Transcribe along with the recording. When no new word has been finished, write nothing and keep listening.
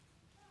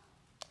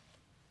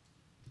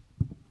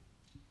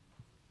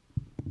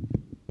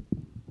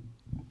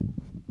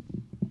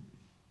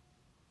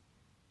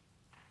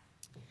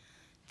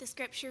The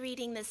scripture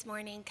reading this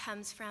morning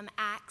comes from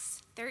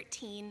Acts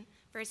 13,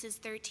 verses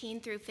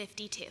 13 through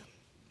 52.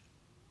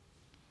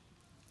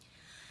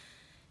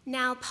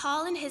 Now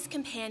Paul and his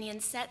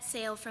companions set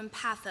sail from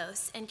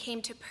Paphos and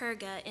came to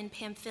Perga in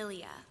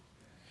Pamphylia.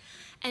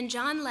 And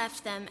John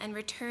left them and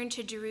returned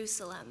to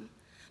Jerusalem,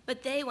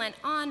 but they went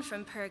on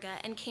from Perga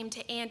and came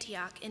to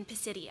Antioch in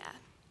Pisidia.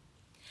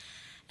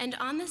 And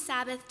on the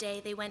Sabbath day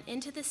they went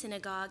into the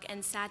synagogue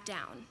and sat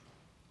down.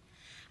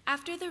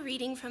 After the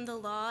reading from the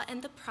law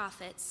and the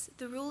prophets,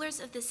 the rulers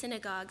of the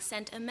synagogue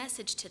sent a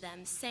message to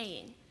them,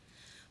 saying,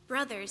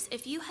 "Brothers,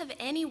 if you have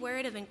any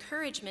word of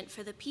encouragement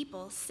for the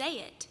people, say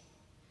it."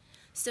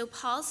 So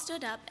Paul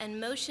stood up and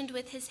motioning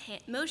with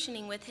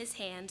his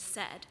hand,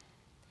 said,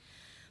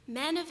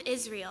 "Men of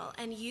Israel,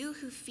 and you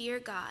who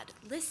fear God,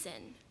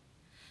 listen.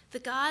 The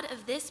God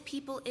of this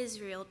people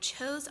Israel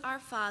chose our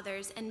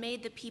fathers and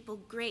made the people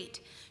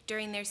great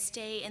during their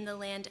stay in the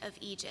land of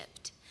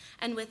Egypt,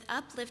 and with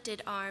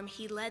uplifted arm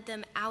he led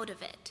them out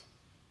of it.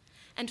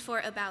 And for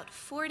about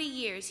 40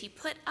 years he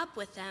put up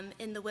with them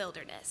in the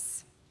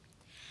wilderness.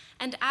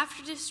 And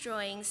after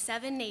destroying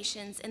 7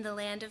 nations in the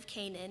land of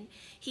Canaan,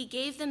 he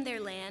gave them their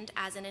land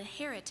as an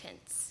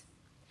inheritance.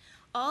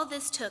 All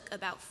this took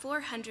about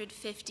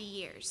 450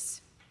 years.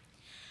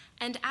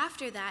 And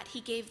after that he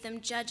gave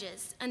them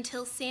judges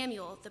until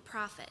Samuel the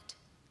prophet.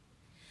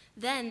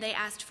 Then they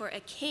asked for a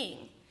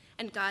king,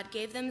 and God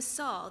gave them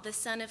Saul the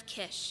son of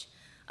Kish,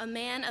 a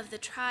man of the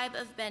tribe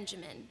of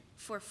Benjamin,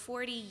 for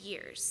 40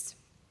 years.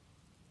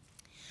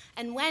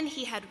 And when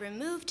he had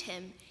removed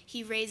him,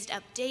 he raised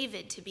up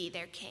David to be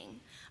their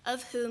king,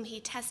 of whom he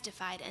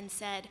testified and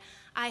said,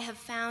 'I have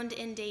found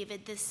in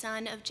David the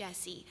son of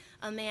Jesse,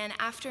 a man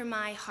after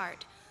my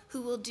heart,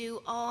 who will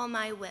do all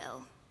my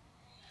will.'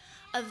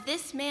 Of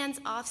this man's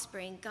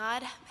offspring,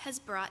 God has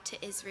brought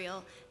to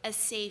Israel a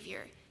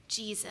Savior,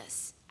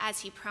 Jesus,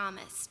 as he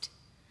promised.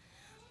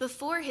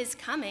 Before his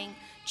coming,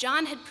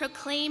 John had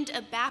proclaimed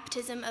a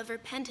baptism of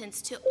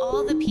repentance to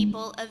all the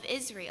people of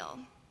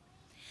Israel.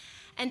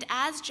 And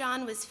as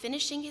John was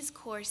finishing his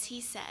course, he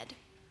said,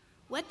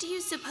 'What do you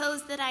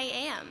suppose that I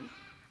am?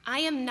 I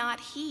am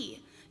not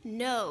he.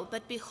 No,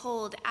 but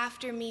behold,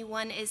 after me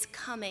one is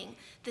coming,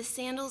 the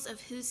sandals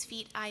of whose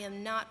feet I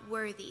am not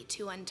worthy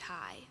to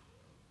untie.'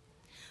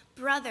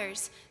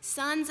 Brothers,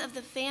 sons of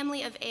the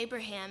family of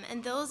Abraham,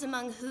 and those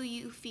among whom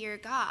you fear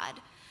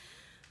God,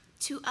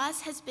 to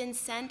us has been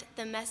sent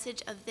the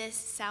message of this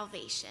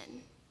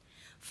salvation.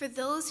 For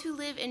those who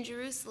live in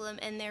Jerusalem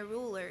and their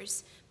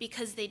rulers,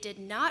 because they did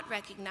not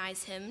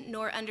recognize him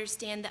nor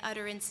understand the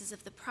utterances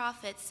of the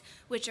prophets,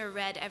 which are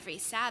read every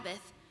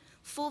Sabbath,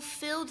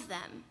 fulfilled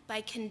them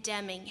by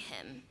condemning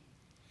him.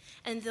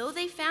 And though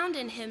they found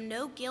in him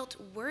no guilt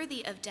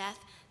worthy of death,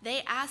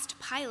 they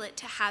asked Pilate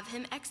to have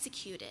him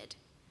executed.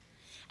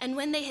 And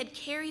when they had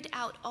carried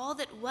out all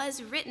that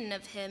was written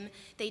of him,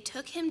 they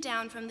took him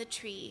down from the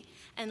tree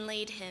and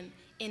laid him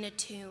in a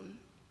tomb.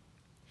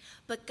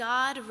 But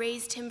God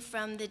raised him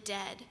from the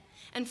dead,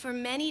 and for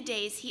many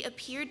days he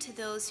appeared to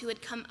those who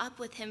had come up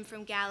with him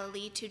from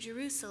Galilee to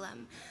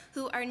Jerusalem,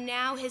 who are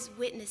now his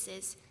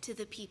witnesses to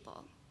the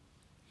people.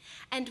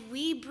 And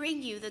we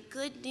bring you the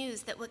good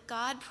news that what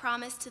God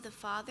promised to the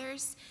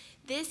fathers,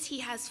 this he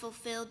has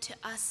fulfilled to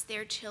us,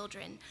 their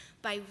children,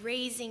 by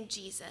raising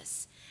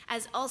Jesus,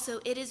 as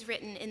also it is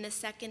written in the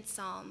 2nd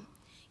Psalm,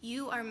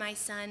 'You are my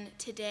son,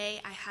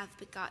 today I have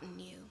begotten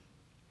you.'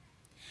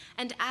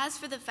 And as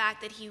for the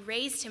fact that he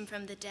raised him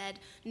from the dead,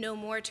 no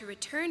more to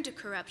return to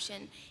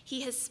corruption,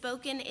 he has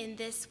spoken in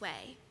this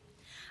way,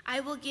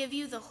 'I will give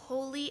you the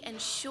holy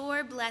and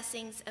sure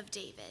blessings of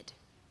David.'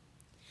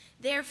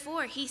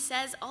 Therefore, he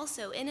says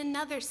also in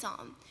another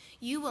psalm,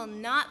 'You will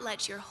not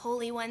let your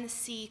Holy One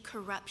see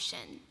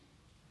corruption.'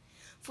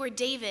 For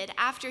David,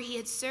 after he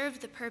had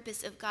served the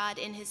purpose of God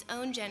in his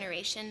own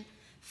generation,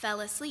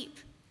 fell asleep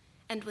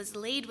and was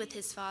laid with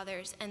his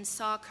fathers and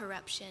saw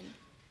corruption.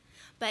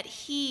 But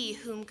he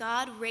whom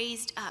God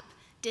raised up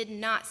did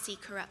not see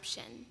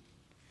corruption.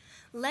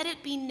 Let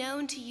it be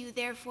known to you,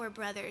 therefore,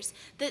 brothers,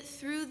 that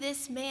through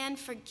this man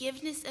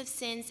forgiveness of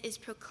sins is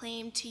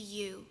proclaimed to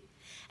you.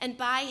 And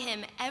by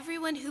him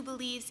everyone who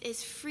believes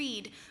is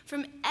freed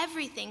from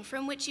everything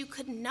from which you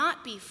could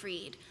not be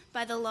freed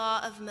by the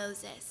law of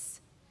Moses.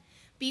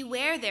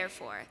 Beware,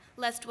 therefore,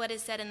 lest what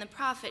is said in the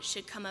prophets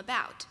should come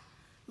about.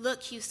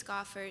 'Look, you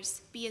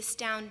scoffers, be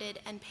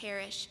astounded and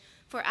perish,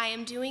 for I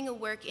am doing a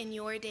work in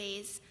your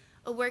days,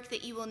 a work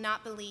that you will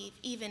not believe,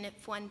 even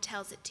if one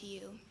tells it to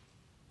you.'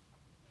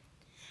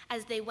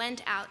 As they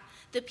went out,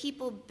 the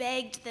people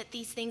begged that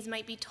these things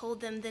might be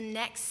told them the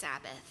next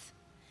Sabbath.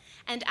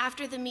 And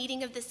after the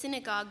meeting of the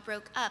synagogue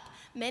broke up,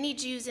 many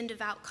Jews and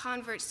devout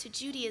converts to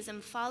Judaism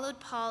followed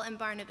Paul and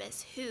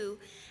Barnabas, who,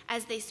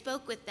 as they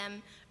spoke with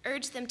them,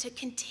 urged them to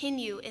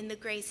continue in the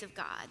grace of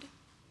God.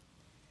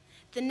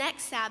 The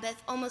next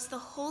Sabbath, almost the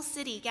whole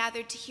city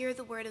gathered to hear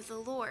the word of the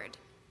Lord.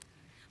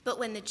 But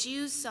when the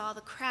Jews saw the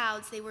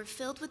crowds, they were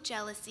filled with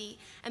jealousy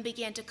and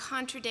began to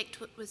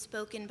contradict what was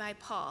spoken by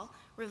Paul,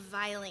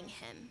 reviling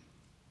him.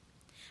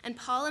 And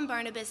Paul and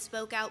Barnabas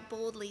spoke out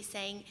boldly,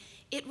 saying,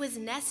 "It was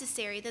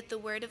necessary that the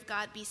word of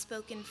God be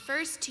spoken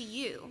first to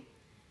you.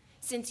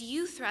 Since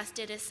you thrust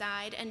it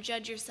aside and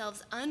judge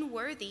yourselves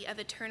unworthy of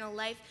eternal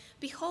life,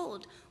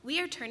 behold, we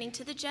are turning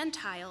to the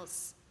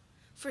Gentiles.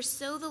 For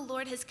so the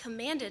Lord has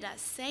commanded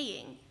us,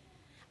 saying,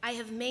 I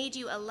have made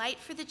you a light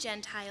for the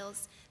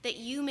Gentiles, that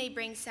you may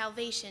bring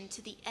salvation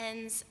to the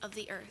ends of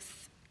the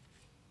earth."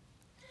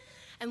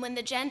 And when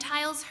the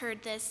Gentiles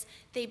heard this,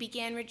 they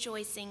began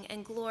rejoicing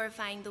and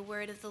glorifying the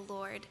word of the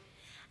Lord.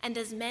 And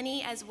as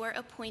many as were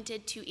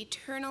appointed to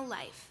eternal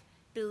life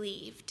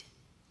believed.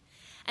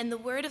 And the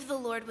word of the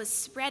Lord was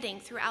spreading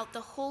throughout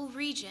the whole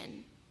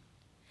region.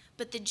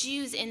 But the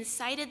Jews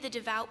incited the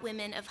devout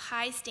women of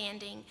high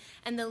standing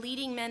and the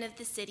leading men of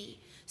the city,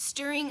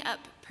 stirring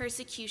up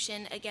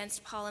persecution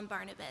against Paul and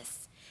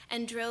Barnabas,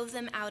 and drove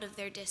them out of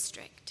their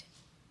district.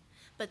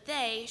 But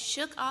they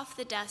shook off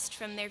the dust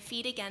from their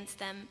feet against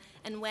them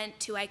and went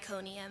to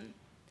Iconium.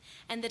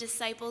 And the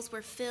disciples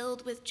were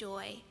filled with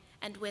joy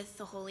and with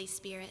the Holy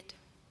Spirit.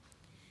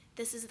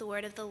 This is the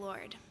word of the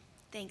Lord.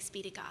 Thanks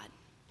be to God.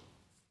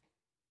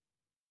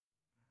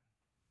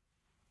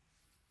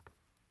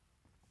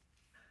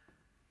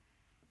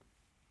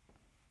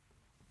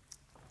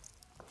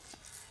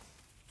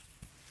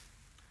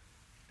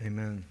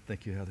 Amen.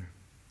 Thank you, Heather.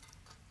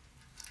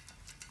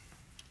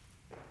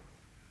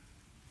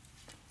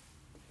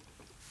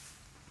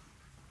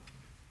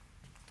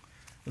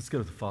 Let's go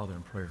to the Father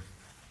in prayer.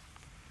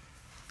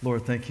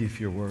 Lord, thank you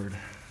for your word.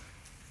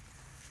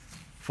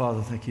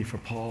 Father, thank you for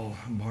Paul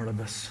and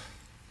Barnabas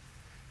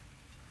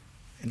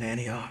in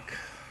Antioch.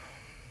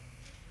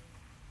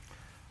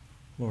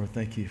 Lord,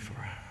 thank you for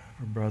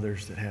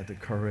brothers that had the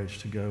courage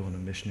to go on a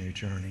missionary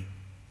journey.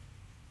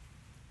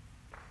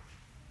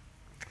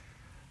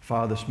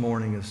 Father, this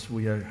morning as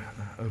we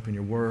open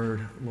your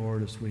word,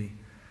 Lord, as we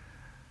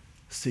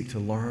seek to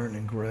learn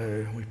and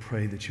grow, we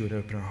pray that you would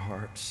open our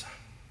hearts.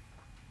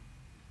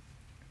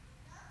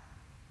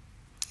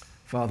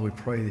 Father, we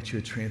pray that you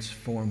would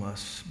transform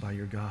us by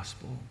your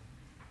gospel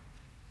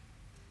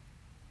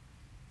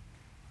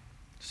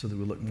so that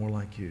we look more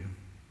like you,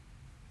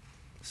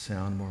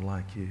 sound more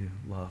like you,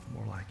 love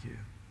more like you.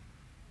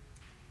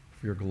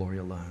 For your glory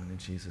alone, in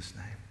Jesus'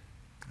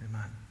 name,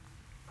 amen.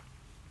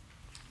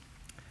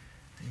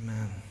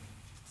 Amen.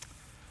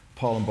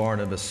 Paul and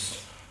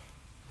Barnabas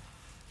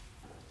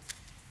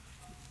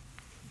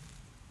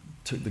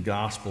took the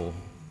gospel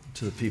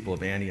to the people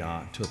of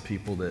Antioch, to a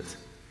people that,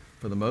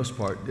 for the most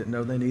part, didn't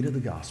know they needed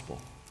the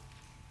gospel.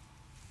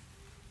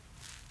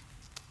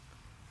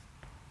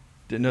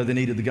 Didn't know they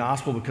needed the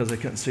gospel because they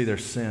couldn't see their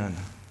sin.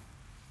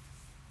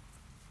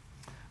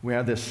 We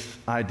have this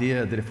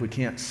idea that if we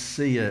can't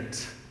see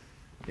it,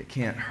 it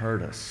can't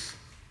hurt us.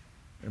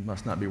 It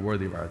must not be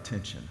worthy of our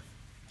attention.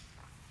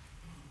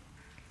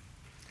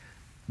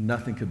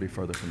 Nothing could be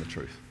further from the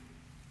truth.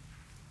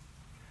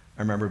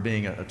 I remember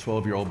being a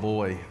 12-year-old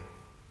boy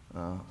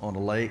on a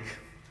lake.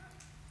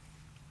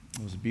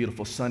 It was a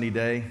beautiful sunny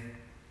day,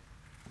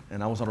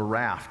 and I was on a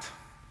raft,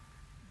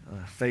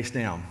 face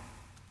down.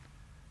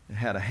 It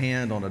had a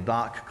hand on a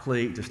dock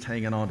cleat, just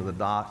hanging onto the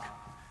dock,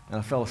 and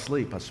I fell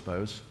asleep, I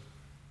suppose.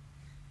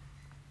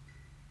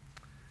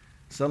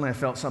 Suddenly I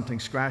felt something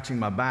scratching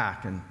my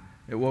back, and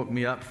it woke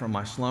me up from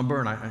my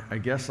slumber, and I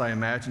guess I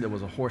imagined it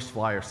was a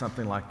horsefly or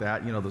something like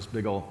that. You know, those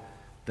big old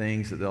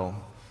things that they'll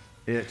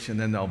itch and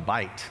then they'll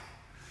bite.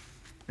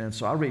 And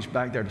so I reached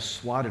back there to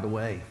swat it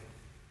away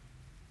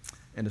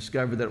and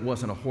discovered that it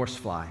wasn't a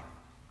horsefly,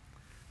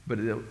 but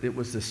it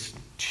was this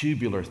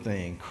tubular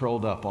thing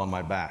curled up on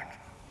my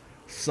back,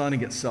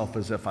 sunning itself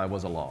as if I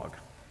was a log.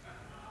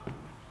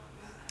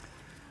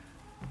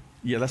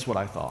 Yeah, that's what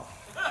I thought.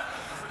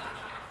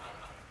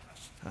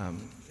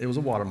 It was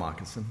a water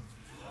moccasin.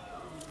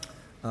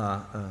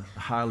 A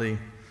highly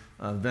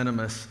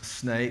venomous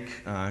snake,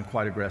 and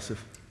quite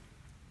aggressive.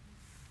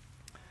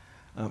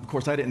 Of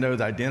course, I didn't know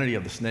the identity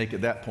of the snake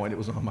at that point. It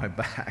was on my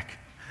back.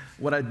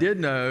 What I did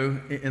know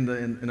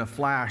in a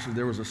flash is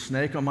there was a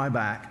snake on my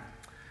back.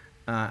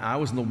 I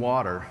was in the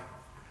water.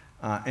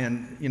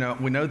 And, you know,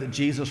 we know that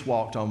Jesus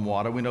walked on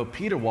water. We know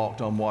Peter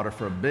walked on water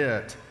for a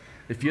bit.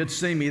 If you had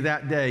seen me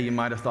that day, you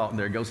might have thought,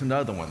 there goes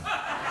another one.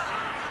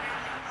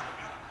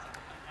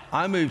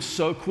 I moved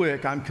so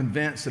quick, I'm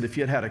convinced that if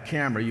you had had a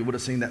camera, you would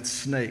have seen that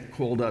snake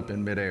coiled up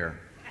in midair.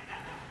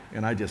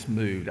 And I just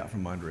moved out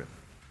from under it.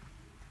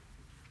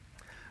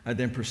 I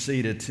then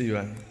proceeded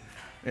to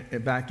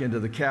back into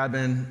the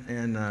cabin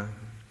and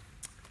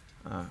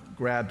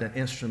grabbed an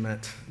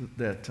instrument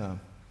that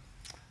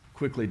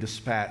quickly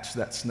dispatched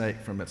that snake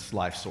from its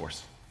life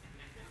source.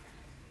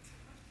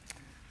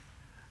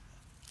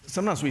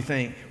 Sometimes we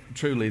think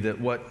truly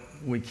that what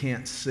we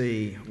can't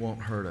see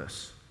won't hurt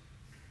us.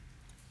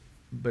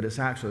 But it's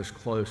actually as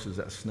close as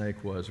that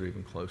snake was, or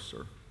even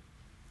closer.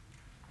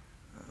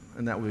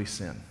 And that would be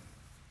sin.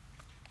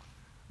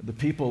 The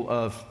people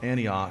of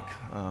Antioch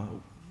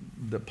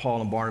that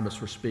Paul and Barnabas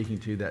were speaking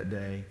to that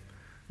day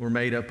were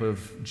made up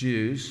of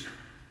Jews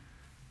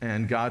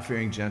and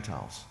God-fearing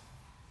Gentiles.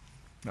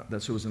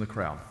 That's who was in the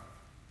crowd.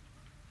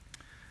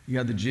 You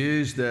had the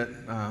Jews that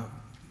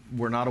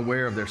were not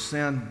aware of their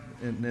sin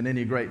in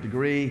any great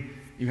degree.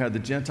 You had the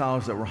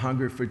Gentiles that were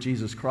hungry for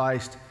Jesus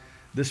Christ.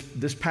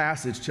 This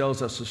passage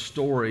tells us a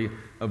story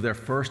of their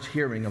first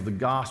hearing of the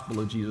gospel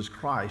of Jesus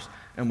Christ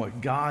and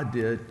what God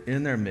did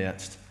in their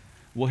midst.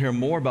 We'll hear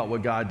more about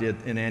what God did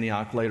in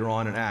Antioch later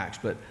on in Acts,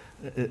 but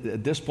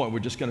at this point, we're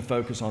just going to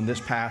focus on this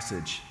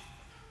passage.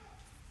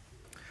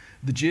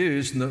 The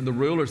Jews, the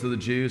rulers of the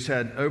Jews,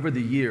 had over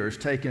the years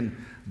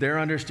taken their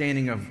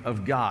understanding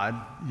of God,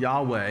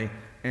 Yahweh,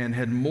 and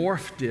had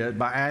morphed it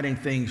by adding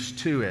things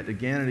to it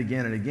again and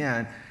again and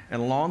again,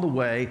 and along the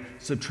way,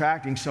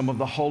 subtracting some of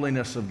the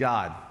holiness of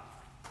God.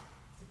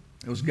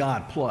 It was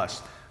God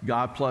plus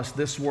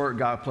this work,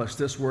 God plus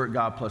this work,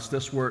 God plus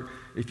this work.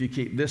 If you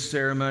keep this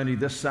ceremony,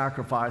 this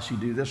sacrifice, you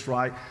do this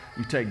right,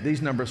 you take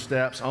these number of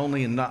steps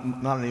only and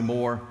not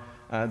anymore.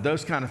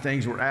 Those kind of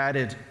things were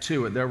added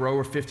to it. There were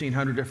over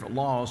 1,500 different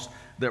laws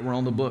that were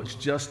on the books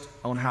just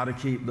on how to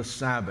keep the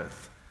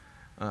Sabbath.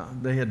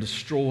 They had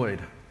destroyed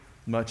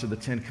much of the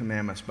Ten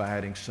Commandments by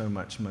adding so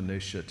much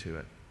minutia to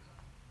it.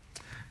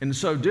 In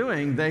so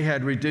doing, they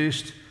had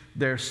reduced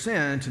their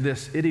sin to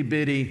this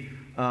itty-bitty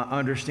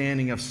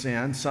understanding of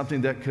sin,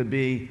 something that could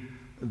be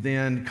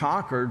then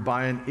conquered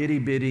by an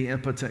itty-bitty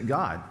impotent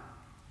God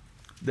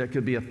that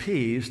could be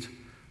appeased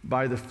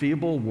by the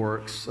feeble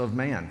works of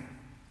man.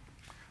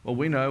 Well,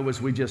 we know,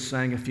 as we just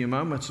sang a few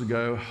moments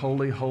ago,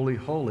 holy, holy,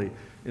 holy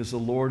is the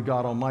Lord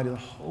God Almighty. The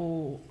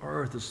whole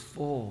earth is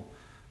full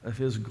of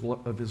His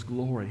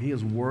glory. He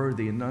is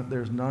worthy, and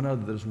there's none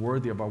other that is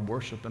worthy of our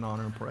worship and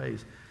honor and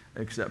praise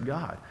except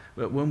God.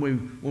 But when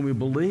we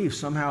believe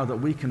somehow that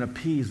we can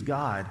appease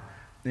God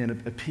and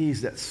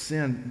appease that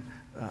sin,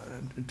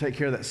 take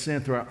care of that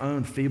sin through our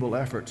own feeble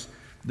efforts,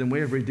 then we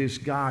have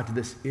reduced God to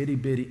this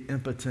itty-bitty,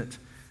 impotent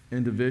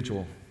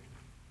individual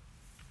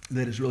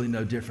that is really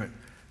no different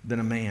than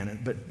a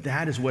man. But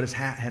that is what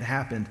had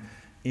happened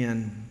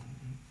in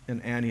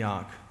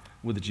Antioch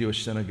with the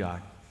Jewish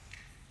synagogue.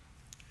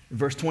 In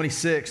verse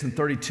 26 and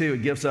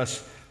 32,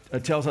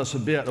 it tells us a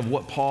bit of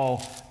what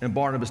Paul and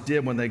Barnabas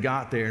did when they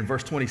got there. In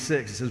verse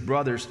 26, it says,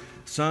 brothers,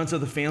 sons of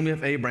the family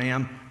of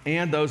Abraham,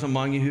 and those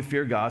among you who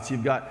fear God. So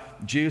you've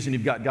got Jews and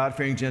you've got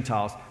God-fearing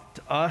Gentiles.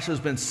 To us has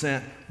been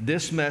sent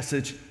this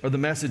message, or the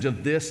message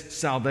of this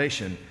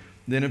salvation.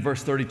 Then in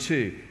verse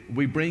 32,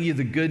 we bring you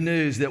the good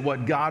news that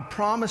what God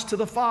promised to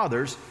the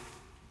fathers,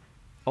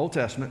 Old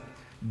Testament,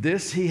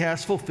 this He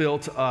has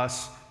fulfilled to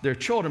us, their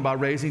children, by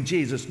raising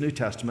Jesus, New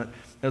Testament,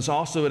 as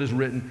also it is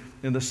written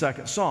in the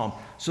second Psalm.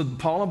 So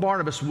Paul and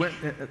Barnabas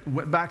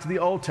went back to the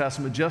Old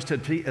Testament just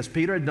as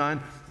Peter had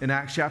done in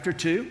Acts chapter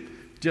 2,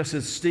 just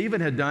as Stephen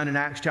had done in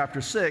Acts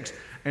chapter 6,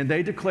 and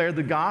they declared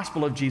the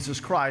gospel of Jesus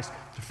Christ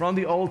from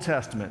the Old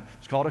Testament.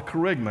 It's called a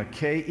kerygma,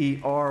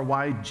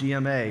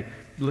 K-E-R-Y-G-M-A,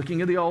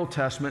 looking at the Old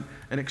Testament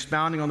and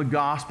expounding on the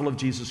gospel of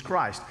Jesus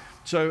Christ.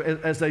 So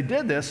as they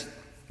did this,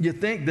 you'd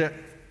think that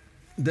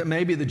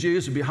maybe the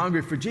Jews would be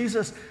hungry for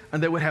Jesus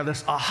and they would have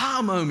this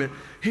aha moment.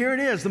 Here it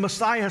is, the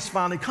Messiah has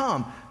finally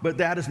come. But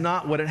that is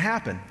not what had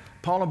happened.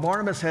 Paul and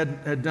Barnabas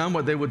had done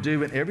what they would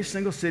do in every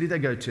single city they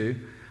go to.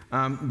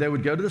 They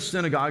would go to the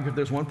synagogue if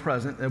there's one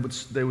present.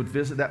 They would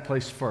visit that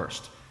place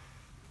first.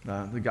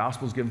 The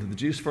gospel is given to the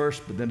Jews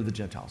first, but then to the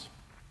Gentiles.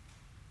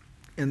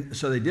 And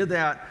so they did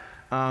that.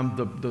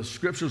 The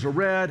scriptures were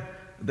read.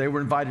 They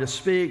were invited to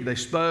speak. They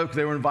spoke.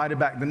 They were invited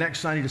back the next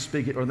Sunday to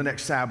speak it, or the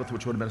next Sabbath,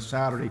 which would have been a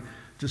Saturday,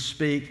 to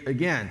speak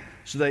again.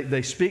 So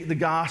they speak the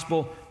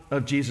gospel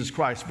of Jesus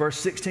Christ. Verse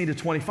 16 to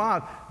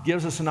 25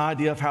 gives us an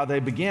idea of how they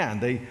began.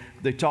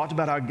 They talked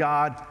about how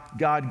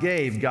God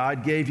gave.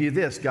 God gave you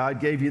this. God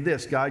gave you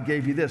this. God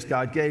gave you this.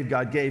 God gave,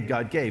 God gave,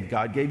 God gave.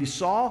 God gave you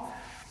Saul,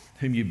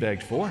 whom you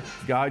begged for.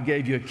 God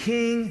gave you a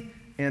king.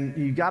 And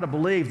you got to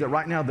believe that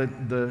right now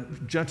the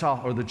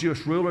Gentile or the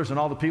Jewish rulers and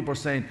all the people are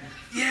saying,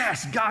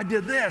 yes, God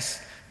did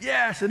this.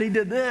 Yes, and He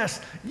did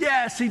this.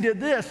 Yes, He did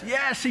this.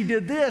 Yes, He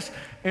did this.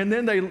 And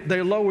then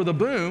they lower the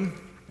boom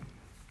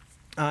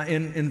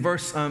in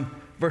verse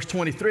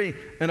 23.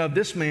 And of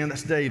this man,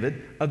 that's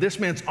David, of this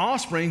man's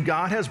offspring,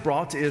 God has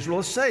brought to Israel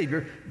a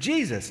Savior,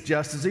 Jesus,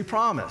 just as He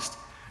promised.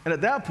 And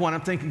at that point,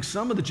 I'm thinking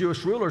some of the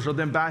Jewish rulers are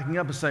then backing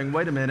up and saying,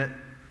 wait a minute,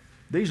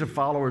 these are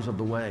followers of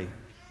the way.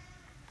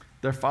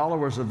 They're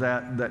followers of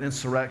that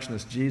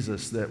insurrectionist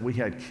Jesus that we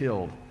had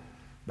killed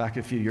back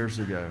a few years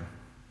ago.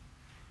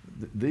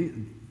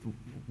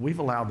 We've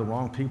allowed the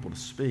wrong people to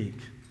speak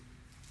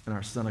in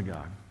our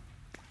synagogue.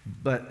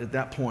 But at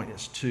that point,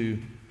 it's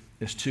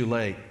too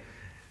late.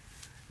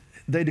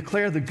 They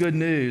declare the good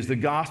news, the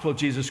gospel of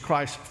Jesus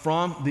Christ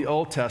from the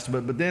Old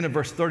Testament. But then in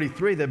verse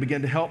 33, they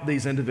begin to help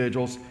these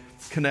individuals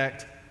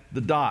connect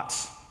the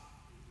dots.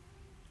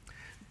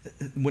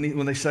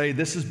 When they say,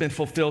 this has been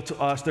fulfilled to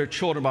us, their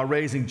children, by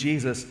raising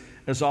Jesus,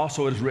 as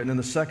also it is written in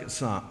the second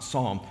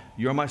Psalm,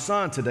 you're my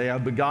son, today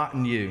I've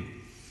begotten you.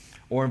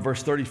 Or in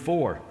verse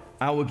 34,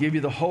 I will give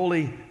you the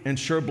holy and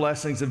sure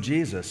blessings of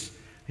Jesus.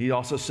 He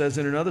also says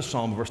in another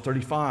Psalm, verse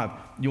 35,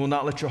 you will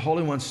not let your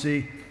Holy One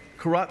see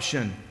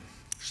corruption.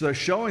 So they're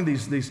showing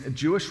these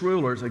Jewish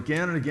rulers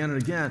again and again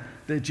and again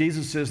that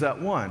Jesus is that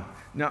one.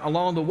 Now,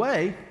 along the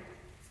way,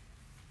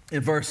 in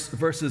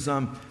verses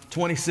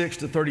 26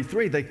 to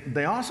 33,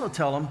 they also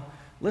tell them,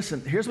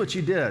 listen, here's what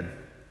you did.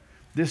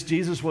 This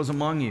Jesus was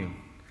among you.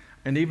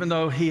 And even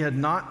though he had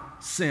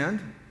not sinned,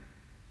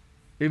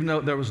 even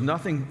though there was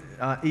nothing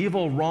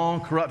evil,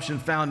 wrong, corruption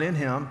found in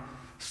him,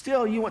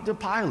 still you went to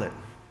Pilate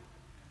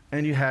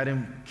and you had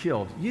him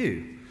killed.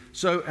 You.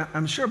 So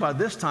I'm sure by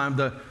this time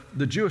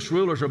the Jewish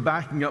rulers are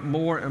backing up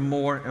more and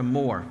more and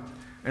more.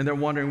 And they're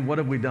wondering, what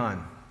have we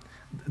done?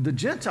 The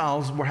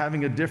Gentiles were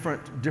having a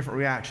different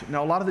reaction.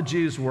 Now, a lot of the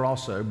Jews were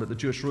also, but the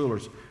Jewish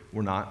rulers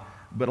were not.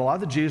 But a lot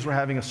of the Jews were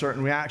having a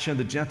certain reaction.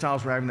 The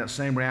Gentiles were having that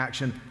same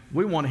reaction.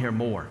 We want to hear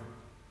more.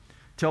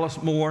 Tell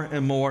us more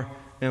and more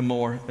and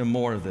more and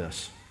more of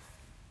this.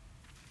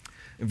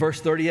 In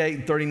verse 38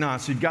 and 39,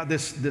 so you've got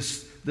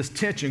this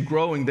tension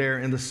growing there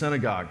in the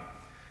synagogue.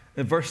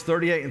 In verse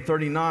 38 and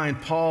 39,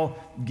 Paul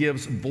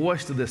gives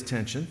voice to this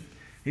tension.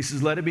 He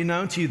says, let it be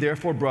known to you,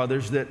 therefore,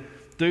 brothers, that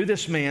through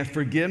this man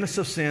forgiveness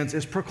of sins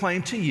is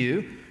proclaimed to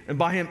you, and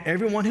by him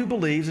everyone who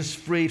believes is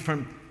freed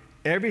from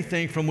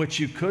everything from which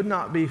you could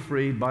not be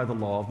freed by the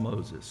law of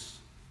Moses.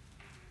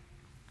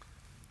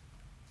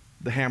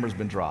 The hammer's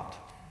been dropped.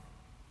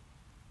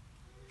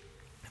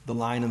 The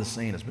line in the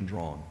sand has been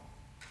drawn.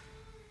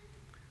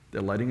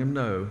 They're letting him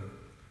know,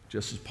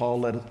 just as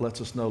Paul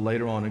lets us know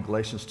later on in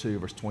Galatians 2,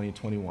 verse 20 and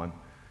 21,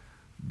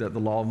 that the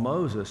law of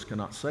Moses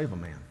cannot save a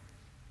man.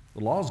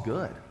 The law is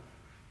good.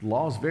 The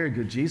law is very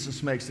good.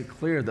 Jesus makes it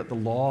clear that the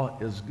law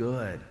is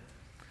good.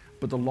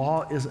 But the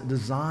law isn't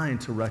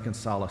designed to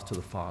reconcile us to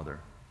the Father.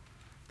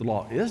 The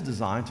law is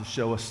designed to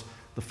show us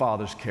the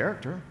Father's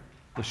character,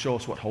 to show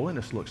us what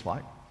holiness looks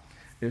like.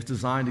 It's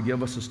designed to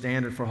give us a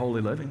standard for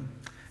holy living.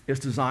 It's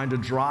designed to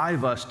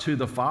drive us to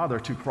the Father,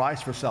 to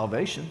Christ for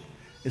salvation.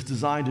 It's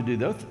designed to do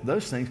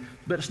those things,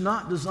 but it's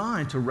not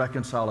designed to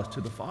reconcile us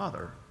to the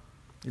Father.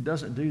 It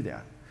doesn't do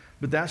that.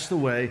 But that's the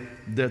way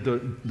that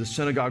the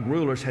synagogue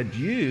rulers had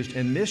used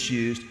and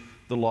misused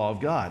the law of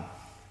God.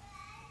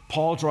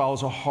 Paul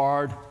draws a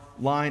hard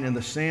line in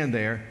the sand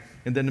there,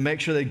 and then to make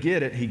sure they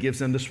get it, he gives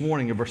them this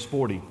warning in verse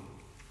 40.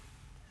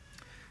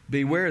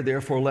 Beware,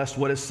 therefore, lest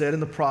what is said in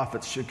the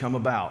prophets should come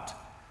about.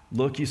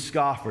 Look, you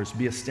scoffers,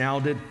 be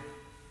astounded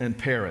and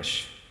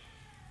perish.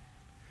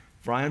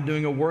 For I am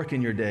doing a work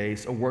in your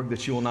days, a work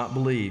that you will not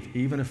believe,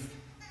 even if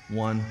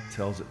one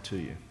tells it to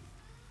you.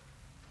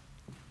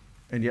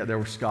 And yet there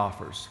were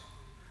scoffers.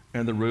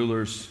 And the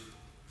rulers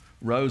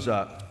rose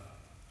up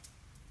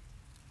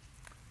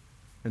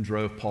and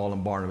drove Paul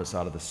and Barnabas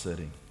out of the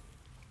city.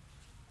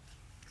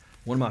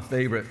 One of my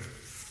favorite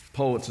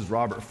poets is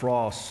Robert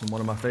Frost, and one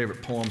of my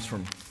favorite poems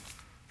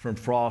from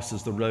Frost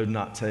is The Road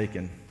Not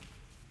Taken.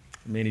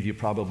 Many of you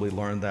probably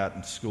learned that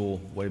in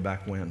school way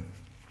back when.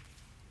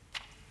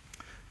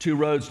 Two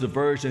roads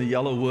diverged in a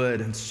yellow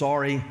wood, and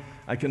sorry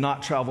I could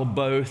not travel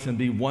both and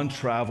be one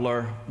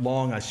traveler.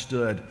 Long I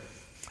stood,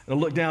 and I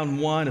looked down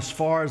one as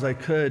far as I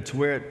could to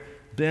where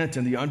it bent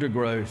in the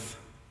undergrowth.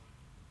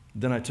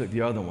 Then I took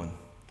the other one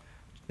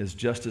as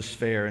just as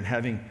fair, and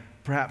having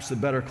perhaps the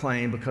better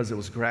claim because it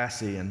was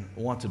grassy and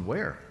wanted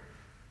wear.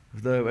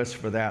 Though as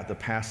for that, the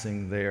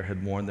passing there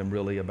had warned them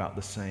really about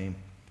the same.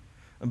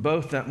 And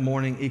both that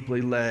morning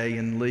equally lay,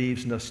 and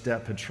leaves no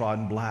step had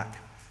trodden black.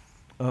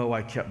 Oh,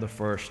 I kept the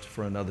first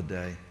for another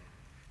day.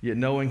 Yet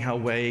knowing how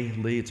way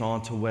leads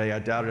on to way, I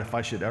doubted if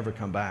I should ever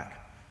come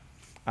back.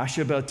 I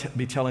should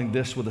be telling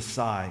this with a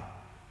sigh.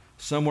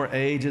 Somewhere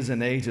ages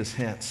and ages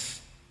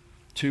hence,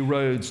 two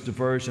roads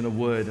diverged in a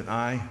wood, and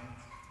I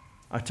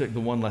took the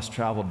one less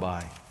traveled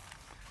by.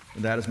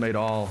 And that has made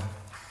all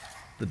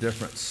the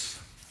difference.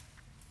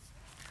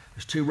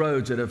 There's two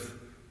roads that have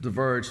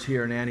diverged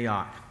here in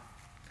Antioch.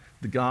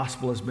 The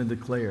gospel has been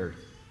declared.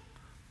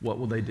 What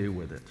will they do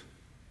with it?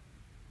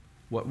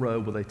 What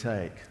road will they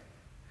take?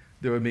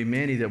 There would be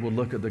many that would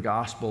look at the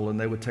gospel and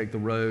they would take the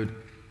road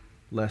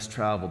less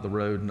traveled, the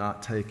road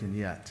not taken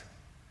yet,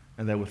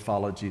 and they would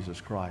follow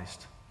Jesus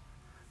Christ.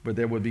 But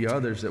there would be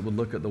others that would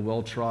look at the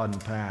well-trodden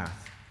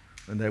path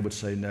and they would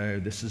say, no,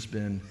 this has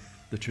been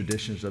the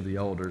traditions of the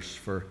elders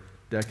for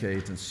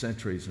decades and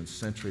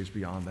centuries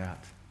beyond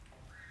that.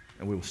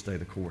 And we will stay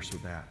the course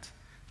with that,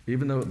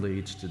 even though it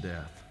leads to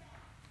death.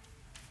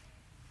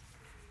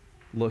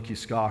 Look, you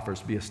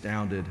scoffers, be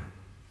astounded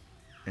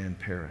and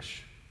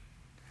perish.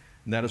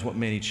 And that is what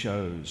many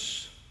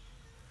chose.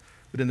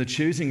 But in the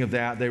choosing of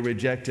that, they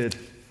rejected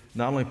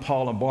not only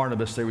Paul and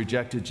Barnabas, they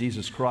rejected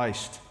Jesus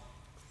Christ.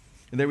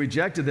 And they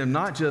rejected them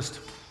not just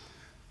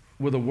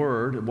with a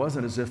word. It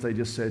wasn't as if they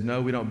just said,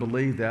 no, we don't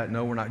believe that.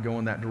 No, we're not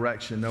going that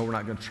direction. No, we're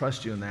not going to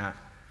trust you in that.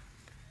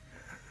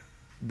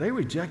 They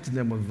rejected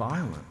them with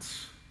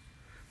violence.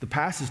 The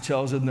passage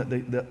tells us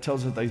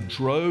that they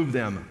drove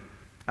them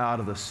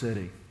out of the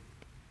city.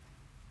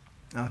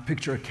 Now,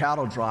 picture a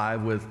cattle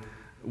drive with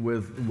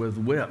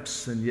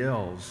whips and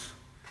yells.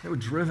 They were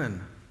driven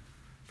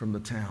from the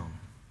town.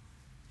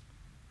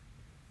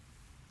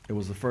 It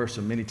was the first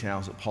of many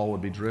towns that Paul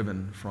would be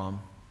driven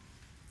from.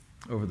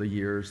 over the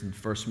years, and the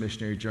first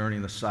missionary journey,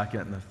 and the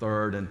second, and the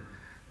third,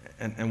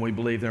 and we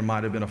believe there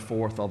might have been a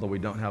fourth, although we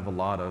don't have a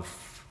lot of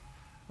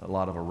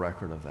a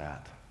record of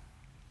that.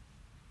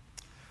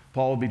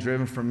 Paul would be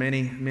driven from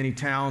many, many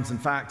towns. In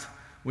fact,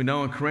 we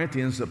know in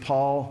Corinthians that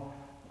Paul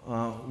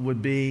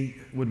would be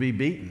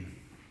beaten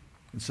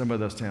in some of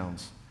those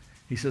towns.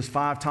 He says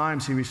 5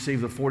 times he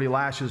received the 40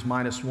 lashes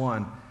minus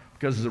 1.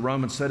 Because as a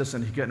Roman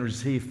citizen, he couldn't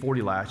receive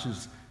 40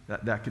 lashes.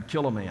 That could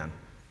kill a man.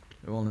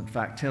 Well, in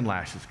fact, 10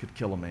 lashes could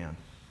kill a man.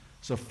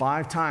 So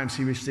 5 times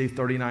he received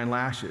 39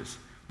 lashes.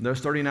 And those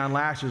 39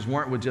 lashes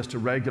weren't with just a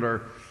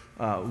regular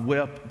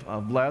whip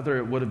of leather.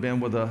 It would have been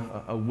with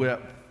a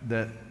whip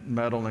that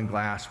metal and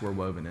glass were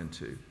woven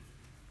into.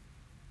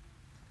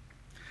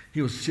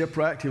 He was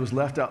shipwrecked. He was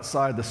left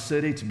outside the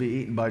city to be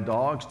eaten by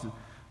dogs.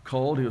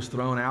 Cold, he was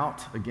thrown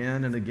out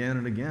again and again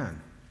and again.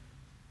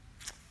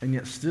 And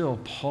yet still,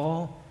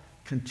 Paul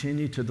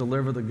continued to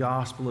deliver the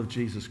gospel of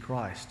Jesus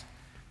Christ.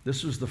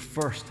 This was the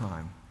first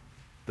time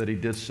that he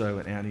did so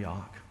at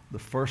Antioch, the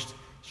first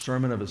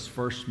sermon of his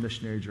first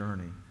missionary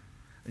journey.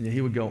 And yet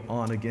he would go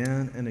on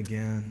again and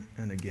again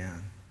and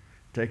again,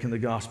 taking the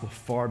gospel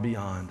far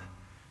beyond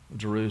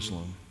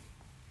Jerusalem,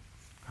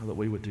 how that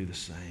we would do the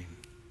same.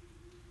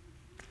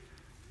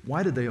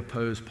 Why did they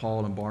oppose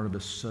Paul and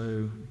Barnabas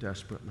so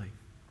desperately?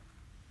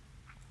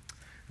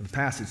 The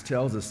passage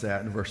tells us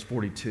that in verse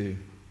 42.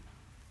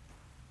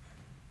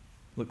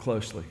 Look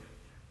closely.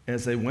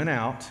 As they went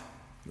out,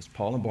 as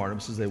Paul and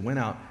Barnabas, as they went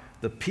out,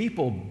 the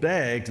people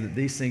begged that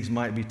these things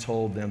might be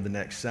told them the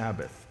next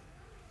Sabbath.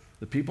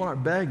 The people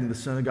aren't begging the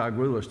synagogue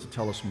rulers to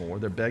tell us more.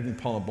 They're begging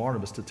Paul and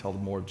Barnabas to tell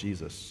them more of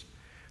Jesus.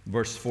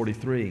 Verse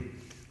 43,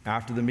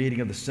 after the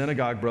meeting of the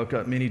synagogue broke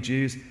up, many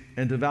Jews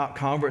and devout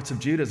converts of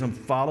Judaism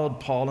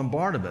followed Paul and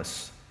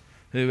Barnabas,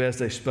 who, as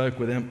they spoke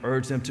with them,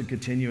 urged them to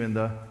continue in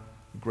the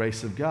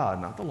grace of God,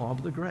 not the law,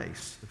 but the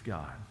grace of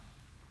God.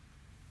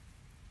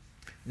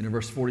 And in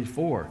verse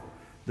 44,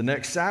 the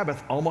next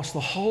Sabbath, almost the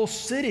whole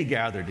city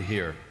gathered to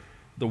hear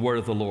the word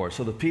of the Lord.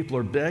 So the people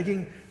are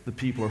begging, the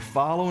people are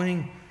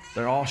following,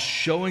 they're all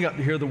showing up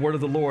to hear the word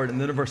of the Lord. And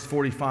then in verse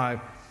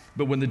 45,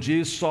 but when the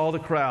Jews saw the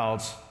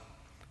crowds,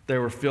 they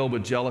were filled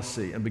with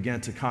jealousy and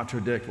began to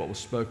contradict what was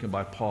spoken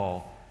by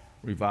Paul,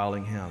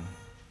 reviling him.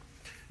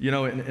 You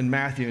know, in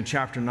Matthew, in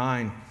chapter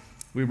 9,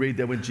 we read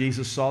that when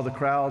Jesus saw the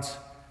crowds,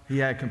 he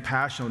had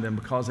compassion on them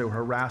because they were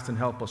harassed and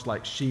helpless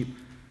like sheep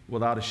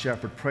without a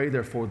shepherd. Pray,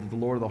 therefore, that the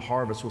Lord of the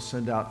harvest will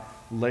send out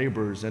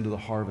laborers into the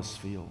harvest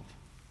field.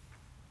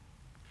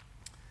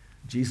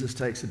 Jesus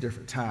takes a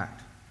different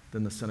tact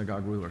than the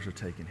synagogue rulers are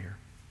taking here.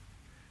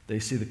 They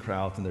see the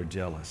crowds and they're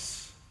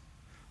jealous.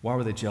 Why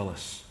were they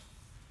jealous?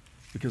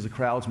 Because the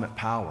crowds meant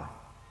power.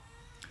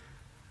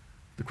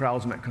 The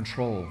crowds meant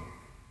control.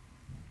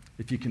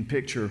 If you can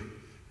picture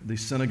the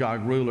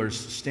synagogue rulers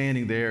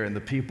standing there, and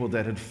the people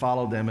that had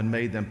followed them and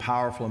made them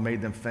powerful and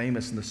made them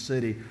famous in the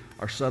city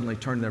are suddenly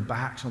turning their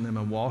backs on them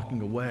and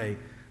walking away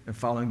and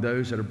following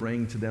those that are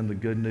bringing to them the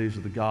good news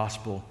of the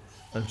gospel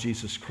of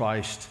Jesus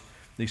Christ.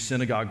 These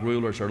synagogue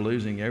rulers are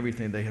losing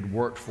everything they had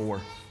worked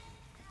for.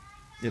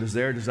 It is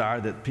their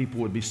desire that people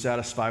would be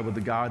satisfied with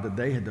the God that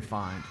they had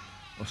defined,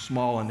 a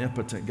small and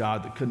impotent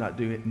God that could not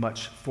do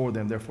much for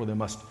them, therefore they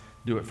must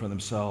do it for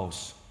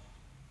themselves.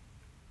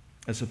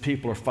 As the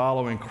people are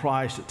following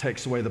Christ, it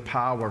takes away the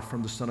power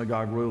from the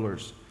synagogue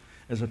rulers.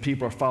 As the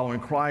people are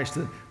following Christ,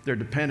 their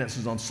dependence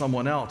is on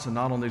someone else and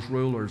not on these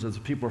rulers. As the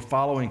people are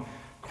following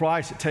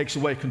Christ, it takes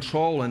away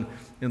control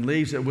and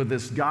leaves it with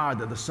this God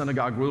that the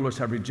synagogue rulers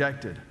have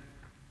rejected.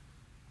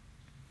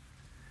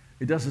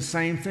 It does the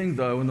same thing,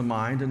 though, in the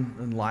mind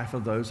and life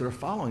of those that are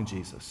following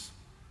Jesus.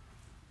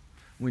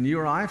 When you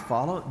or I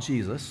follow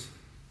Jesus,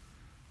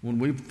 when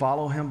we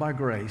follow him by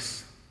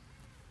grace,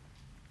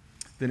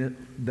 then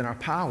our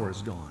power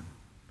is gone.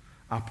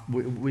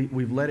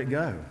 We've let it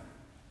go,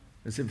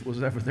 as if it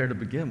was ever there to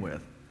begin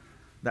with.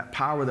 That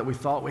power that we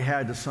thought we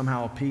had to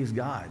somehow appease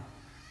God,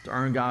 to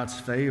earn God's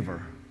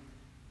favor.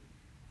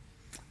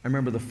 I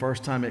remember the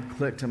first time it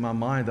clicked in my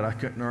mind that I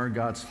couldn't earn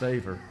God's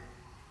favor.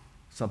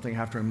 Something I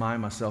have to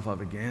remind myself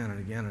of again and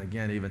again and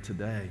again, even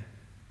today.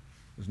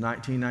 It was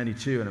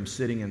 1992, and I'm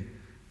sitting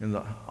in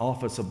the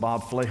office of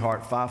Bob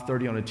Flahart,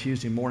 5:30 on a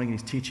Tuesday morning.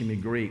 He's teaching me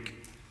Greek.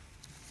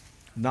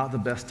 Not the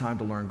best time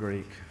to learn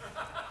Greek.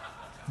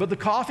 But the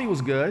coffee was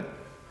good.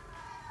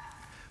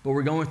 But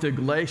we're going through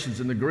Galatians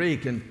in the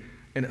Greek, and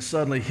it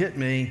suddenly hit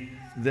me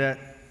that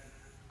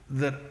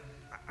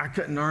I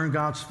couldn't earn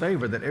God's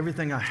favor, that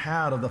everything I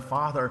had of the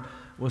Father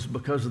was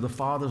because of the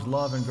Father's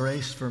love and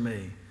grace for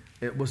me.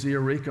 It was the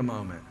eureka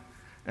moment.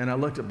 And I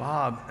looked at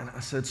Bob, and I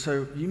said,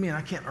 so you mean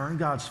I can't earn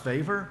God's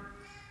favor?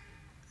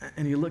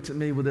 And he looked at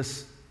me with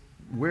this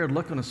weird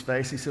look on his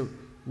face. He said,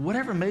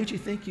 whatever made you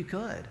think you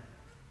could?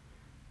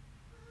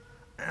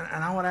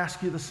 And I would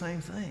ask you the same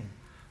thing.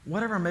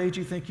 Whatever made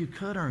you think you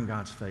could earn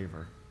God's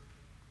favor?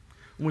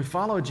 When we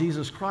follow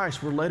Jesus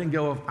Christ, we're letting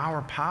go of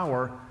our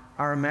power,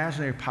 our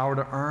imaginary power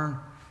to earn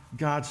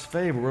God's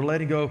favor. We're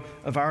letting go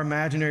of our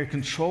imaginary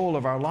control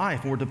of our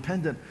life, and we're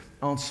dependent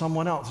on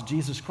someone else,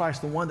 Jesus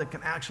Christ, the one that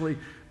can actually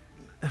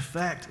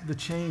effect the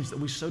change that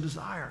we so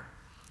desire.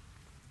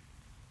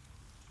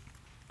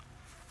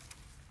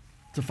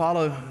 To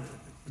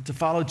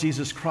follow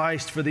Jesus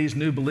Christ for these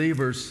new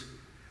believers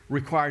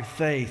required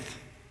faith,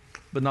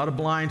 but not a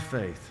blind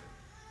faith.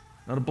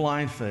 Not a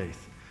blind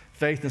faith.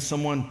 Faith in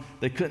someone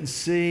they couldn't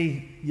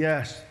see,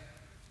 yes,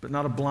 but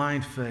not a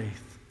blind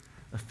faith.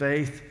 A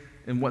faith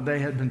in what they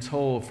had been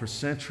told for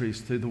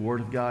centuries through the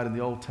Word of God in the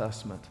Old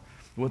Testament.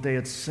 What they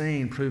had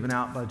seen proven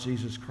out by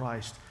Jesus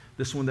Christ.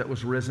 This one that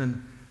was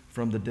risen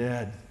from the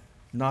dead.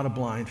 Not a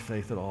blind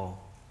faith at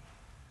all.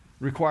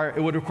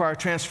 It would require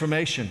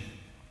transformation.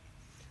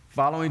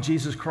 Following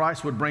Jesus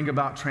Christ would bring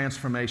about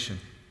transformation.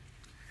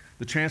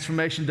 The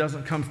transformation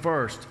doesn't come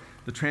first.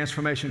 The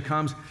transformation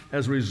comes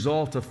as a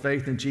result of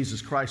faith in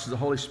Jesus Christ as the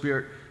Holy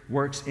Spirit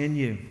works in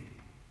you.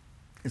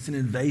 It's an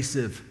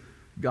invasive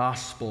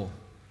gospel.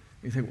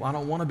 You think, well, I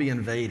don't want to be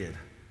invaded.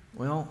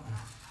 Well,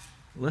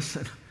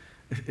 listen,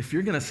 if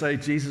you're going to say,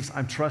 Jesus,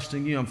 I'm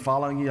trusting you, I'm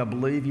following you, I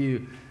believe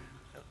you,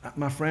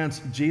 my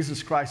friends,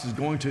 Jesus Christ is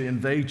going to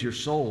invade your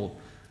soul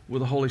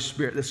with the Holy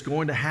Spirit. That's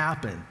going to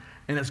happen,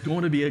 and it's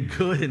going to be a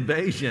good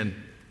invasion.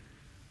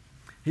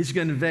 He's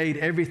going to invade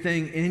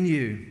everything in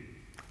you,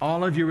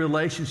 all of your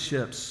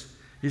relationships.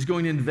 He's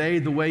going to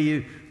invade the way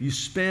you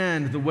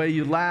spend, the way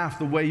you laugh,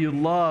 the way you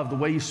love, the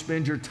way you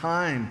spend your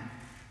time.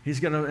 He's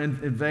going to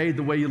invade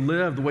the way you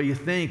live, the way you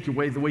think, the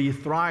way you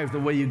thrive, the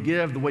way you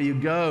give, the way you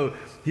go.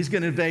 He's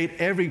going to invade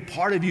every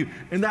part of you,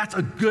 and that's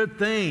a good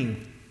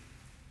thing.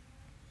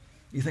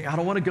 You think, I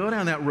don't want to go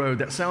down that road.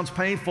 That sounds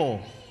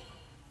painful.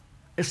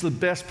 It's the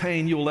best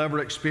pain you will ever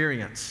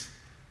experience.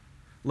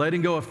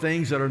 Letting go of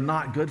things that are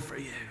not good for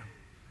you.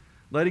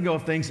 Letting go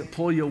of things that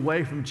pull you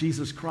away from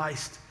Jesus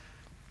Christ.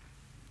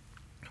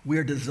 We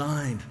are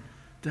designed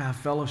to have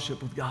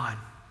fellowship with God.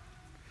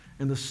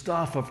 And the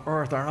stuff of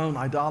earth, our own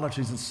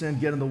idolatries and sin,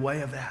 get in the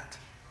way of that.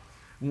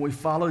 When we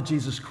follow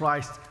Jesus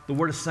Christ, the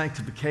word is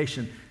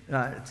sanctification.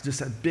 It's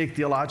just a big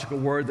theological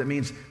word that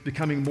means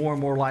becoming more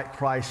and more like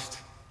Christ.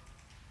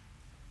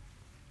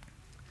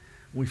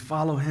 When we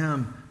follow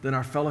him, then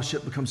our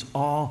fellowship becomes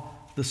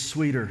all the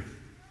sweeter.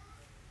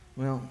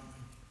 Well,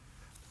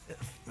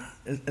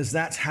 as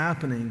that's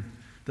happening,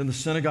 then the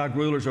synagogue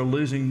rulers are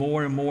losing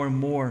more and more and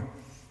more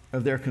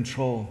of their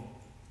control.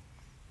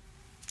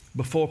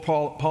 Before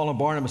Paul and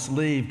Barnabas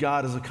leave,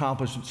 God has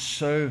accomplished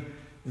so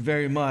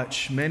very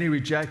much. Many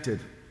rejected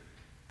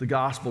the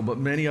gospel, but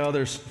many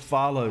others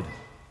followed.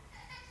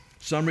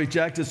 Some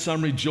rejected,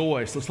 some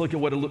rejoiced. Let's look at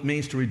what it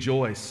means to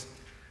rejoice.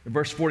 In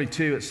verse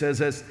 42, it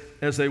says,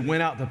 as they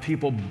went out, the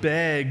people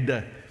begged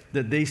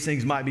that these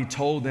things might be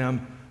told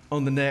them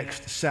on the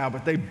next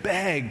Sabbath. They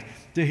begged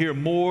to hear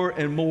more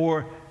and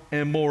more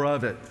and more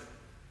of it.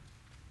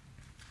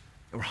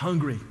 They were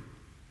hungry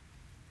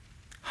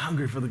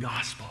for the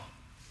gospel.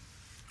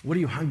 What are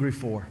you hungry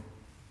for?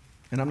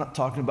 And I'm not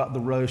talking about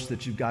the roast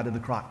that you've got in the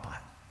crock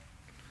pot.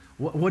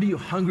 What are you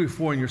hungry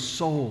for in your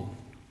soul?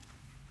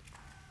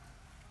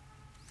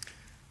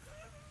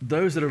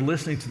 Those that are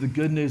listening to the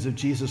good news of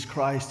Jesus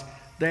Christ,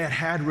 they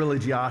had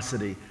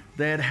religiosity.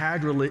 They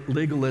had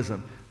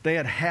legalism. They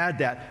had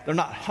that. They're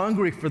not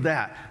hungry for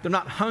that. They're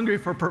not hungry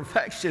for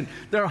perfection.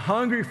 They're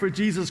hungry for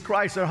Jesus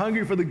Christ. They're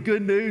hungry for the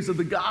good news of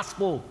the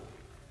gospel.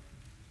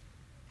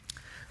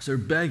 So they're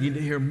begging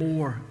to hear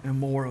more and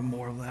more and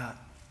more of that.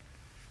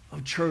 Oh,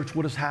 church,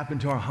 what has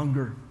happened to our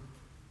hunger?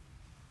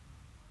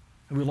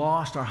 Have we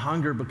lost our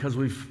hunger because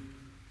we've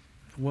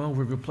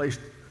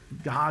replaced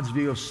God's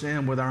view of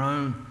sin with our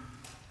own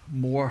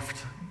morphed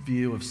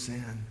view of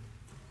sin?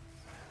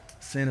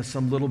 Sin is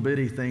some little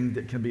bitty thing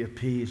that can be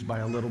appeased by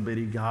a little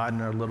bitty God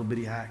and our little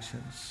bitty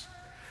actions.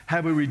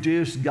 Have we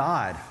reduced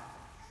God?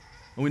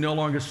 And we no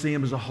longer see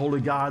him as a holy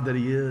God that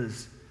he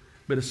is,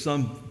 but as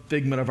some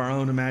figment of our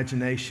own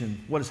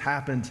imagination. What has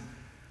happened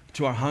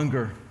to our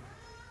hunger?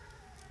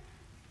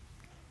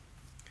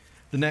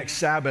 The next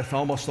Sabbath,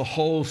 almost the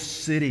whole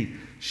city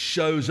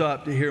shows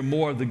up to hear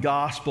more of the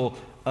gospel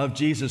of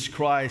Jesus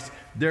Christ.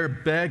 They're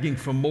begging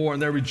for more,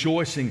 and they're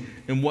rejoicing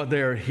in what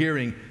they are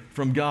hearing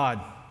from God.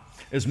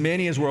 As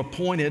many as were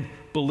appointed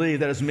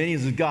believed, that as many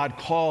as God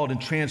called and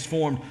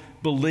transformed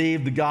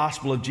believed the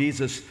gospel of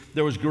Jesus.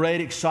 There was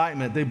great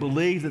excitement. They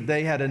believed that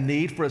they had a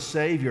need for a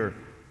Savior,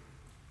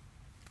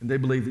 and they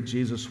believed that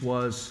Jesus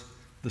was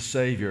the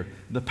Savior.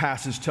 The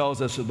passage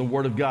tells us that the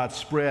word of God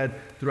spread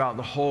throughout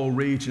the whole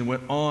region,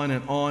 went on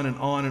and on and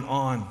on and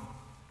on.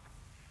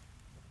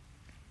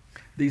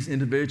 These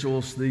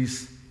individuals,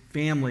 these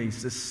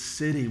families, this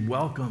city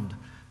welcomed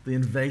the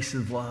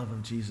invasive love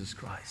of Jesus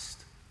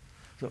Christ.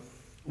 So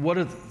what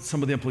are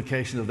some of the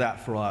implications of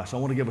that for us? I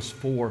want to give us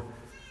 4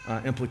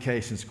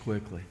 implications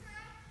quickly.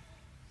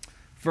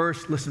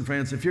 First, listen,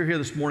 friends, if you're here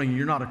this morning and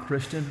you're not a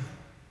Christian,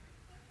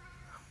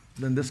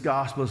 then this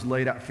gospel is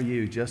laid out for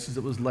you, just as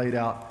it was laid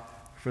out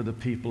for the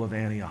people of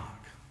Antioch.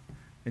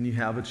 And you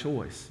have a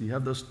choice. You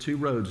have those 2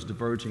 roads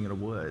diverging in a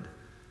wood,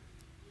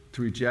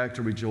 to reject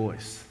or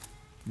rejoice.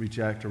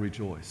 Reject or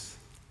rejoice.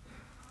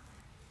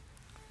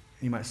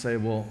 You might say,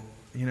 well,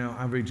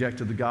 I've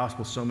rejected the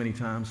gospel so many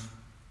times.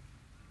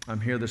 I'm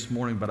here this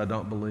morning, but I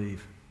don't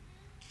believe.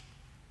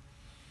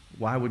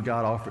 Why would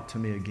God offer it to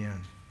me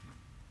again?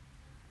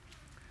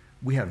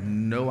 We have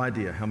no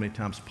idea how many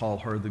times Paul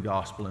heard the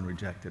gospel and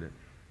rejected it,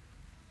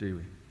 do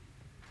we?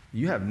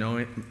 You have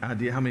no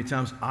idea how many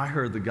times I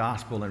heard the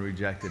gospel and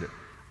rejected it.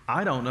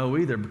 I don't know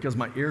either because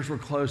my ears were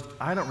closed.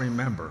 I don't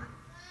remember,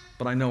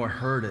 but I know I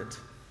heard it.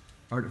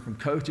 I heard it from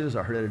coaches.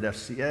 I heard it at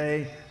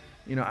FCA.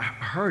 I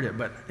heard it,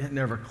 but it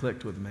never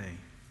clicked with me.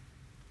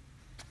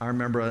 I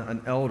remember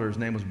an elder. His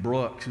name was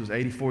Brooks. He was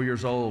 84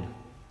 years old.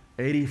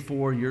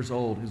 84 years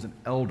old. He was an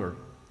elder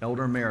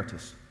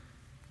emeritus.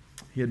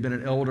 He had been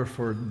an elder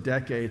for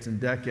decades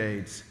and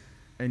decades,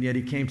 and yet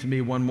he came to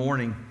me one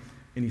morning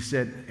and he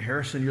said,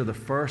 Harrison, you're the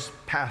first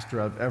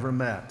pastor I've ever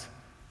met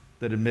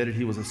that admitted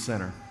he was a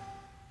sinner.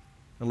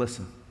 Now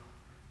listen,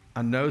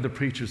 I know the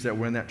preachers that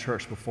were in that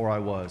church before I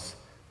was,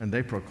 and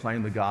they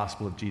proclaimed the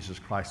gospel of Jesus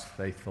Christ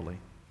faithfully.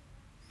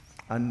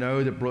 I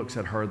know that Brooks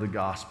had heard the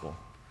gospel,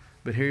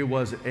 but here he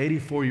was at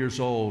 84 years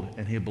old,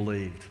 and he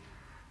believed,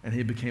 and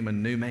he became a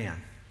new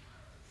man.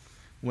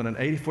 When an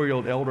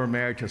 84-year-old elder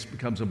emeritus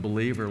becomes a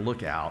believer,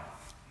 look out.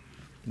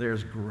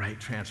 There's great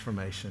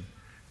transformation.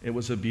 It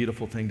was a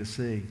beautiful thing to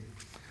see.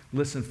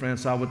 Listen,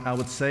 friends, I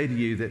would say to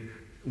you that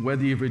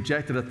whether you've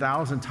rejected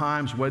 1,000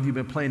 times, whether you've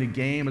been playing a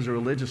game as a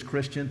religious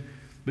Christian,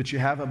 but you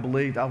haven't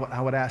believed,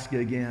 I would ask you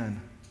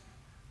again,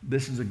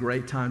 this is a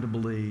great time to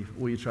believe.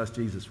 Will you trust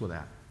Jesus with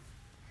that?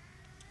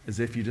 As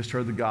if you just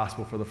heard the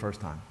gospel for the first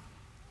time.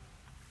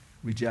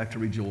 Reject or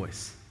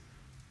rejoice.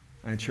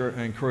 I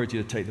encourage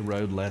you to take the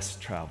road less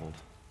traveled.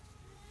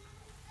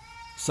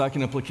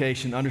 Second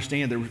implication,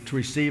 understand that to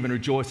receive and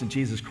rejoice in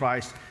Jesus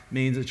Christ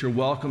means that you're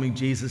welcoming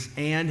Jesus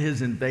and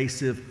his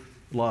invasive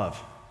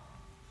love.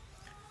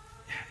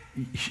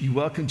 You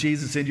welcome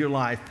Jesus into your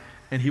life,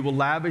 and he will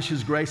lavish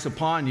his grace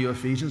upon you,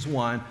 Ephesians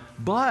 1,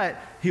 but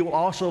he will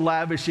also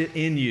lavish it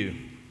in you.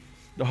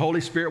 The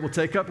Holy Spirit will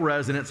take up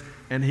residence,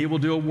 and he will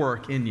do a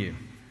work in you.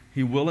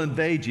 He will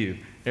invade you,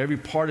 every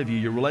part of you,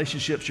 your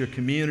relationships, your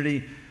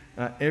community,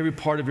 every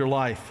part of your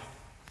life.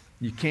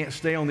 You can't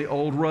stay on the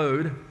old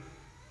road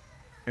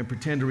and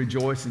pretend to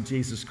rejoice in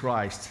Jesus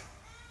Christ.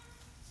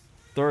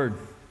 Third,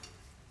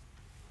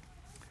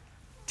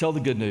 tell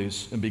the good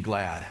news and be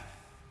glad.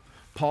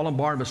 Paul and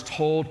Barnabas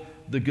told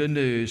the good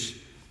news.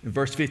 In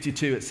verse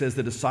 52, it says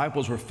the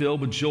disciples were filled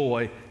with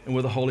joy and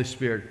with the Holy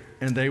Spirit,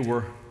 and they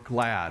were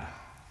glad.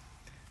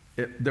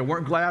 They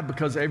weren't glad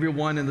because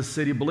everyone in the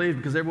city believed,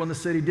 because everyone in the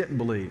city didn't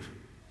believe.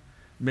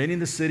 Many in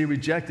the city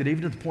rejected,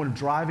 even to the point of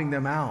driving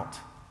them out.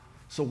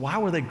 So why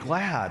were they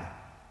glad?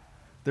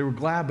 They were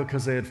glad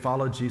because they had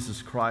followed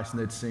Jesus Christ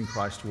and they'd seen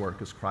Christ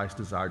work as Christ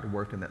desired to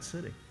work in that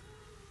city.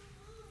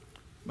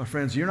 My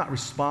friends, you're not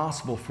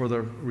responsible for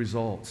the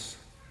results,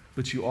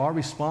 but you are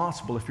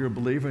responsible, if you're a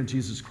believer in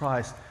Jesus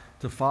Christ,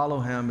 to follow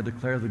him and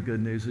declare the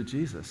good news of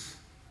Jesus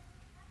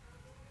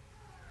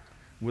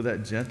with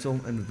that gentle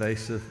and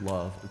invasive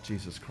love of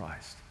Jesus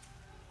Christ.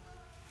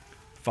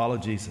 Follow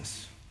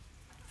Jesus.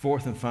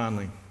 Fourth and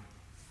finally,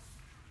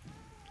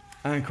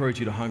 I encourage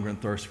you to hunger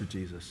and thirst for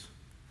Jesus.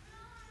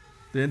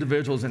 The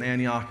individuals in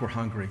Antioch were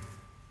hungry,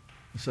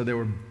 so they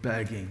were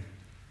begging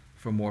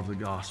for more of the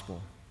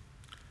gospel.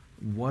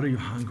 What are you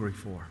hungry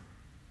for?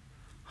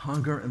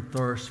 Hunger and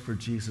thirst for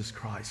Jesus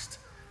Christ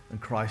and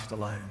Christ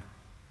alone.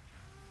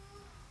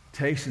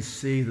 Taste and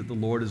see that the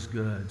Lord is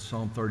good,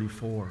 Psalm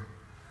 34.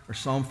 Or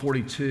Psalm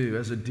 42,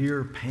 as a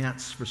deer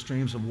pants for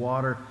streams of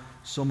water,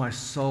 so my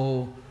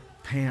soul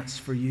pants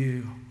for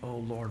you, O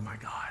Lord my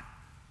God.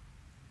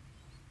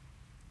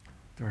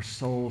 Our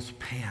souls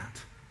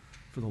pant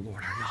for the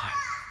Lord our God.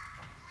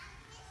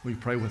 Will you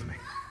pray with me?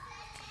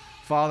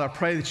 Father, I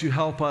pray that you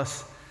help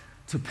us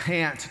to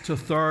pant, to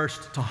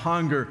thirst, to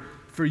hunger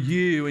for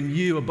you and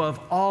you above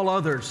all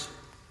others.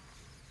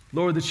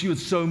 Lord, that you would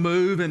so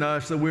move in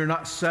us that we're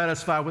not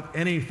satisfied with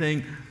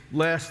anything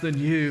less than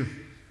you.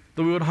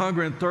 That we would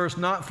hunger and thirst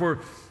not for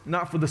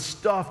the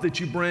stuff that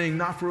you bring,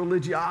 not for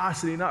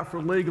religiosity, not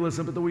for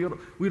legalism, but that we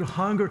would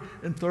hunger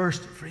and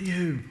thirst for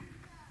you.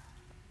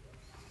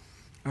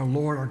 Our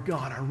Lord, our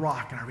God, our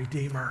rock, and our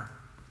Redeemer.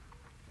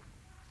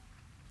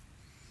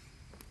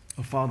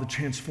 Oh, Father,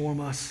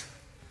 transform us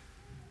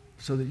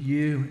so that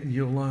you and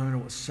you alone are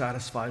what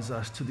satisfies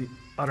us to the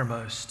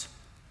uttermost.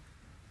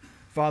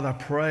 Father, I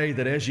pray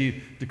that as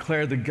you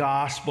declared the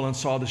gospel and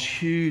saw this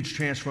huge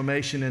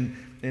transformation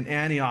in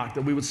Antioch,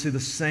 that we would see the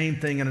same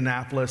thing in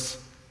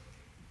Annapolis.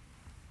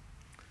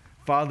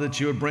 Father, that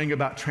you would bring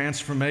about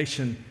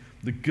transformation,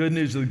 the good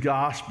news of the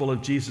gospel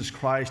of Jesus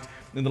Christ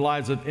in the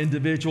lives of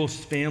individuals,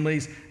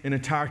 families, and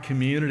entire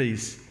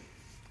communities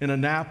in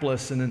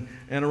Annapolis and in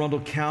Anne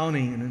Arundel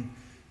County and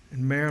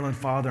in Maryland,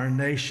 Father, our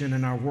nation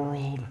and our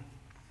world.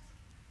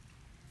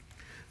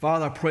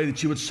 Father, I pray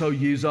that you would so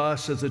use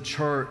us as a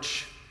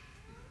church.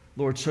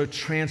 Lord, so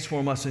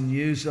transform us and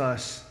use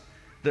us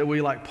that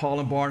we, like Paul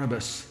and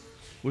Barnabas,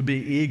 would be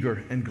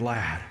eager and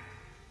glad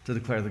to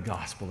declare the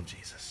gospel of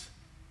Jesus.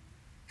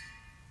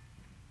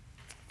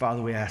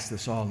 Father, we ask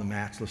this all in the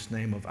matchless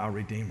name of our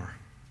Redeemer,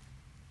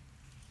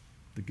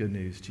 the good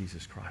news,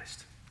 Jesus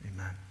Christ.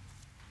 Amen.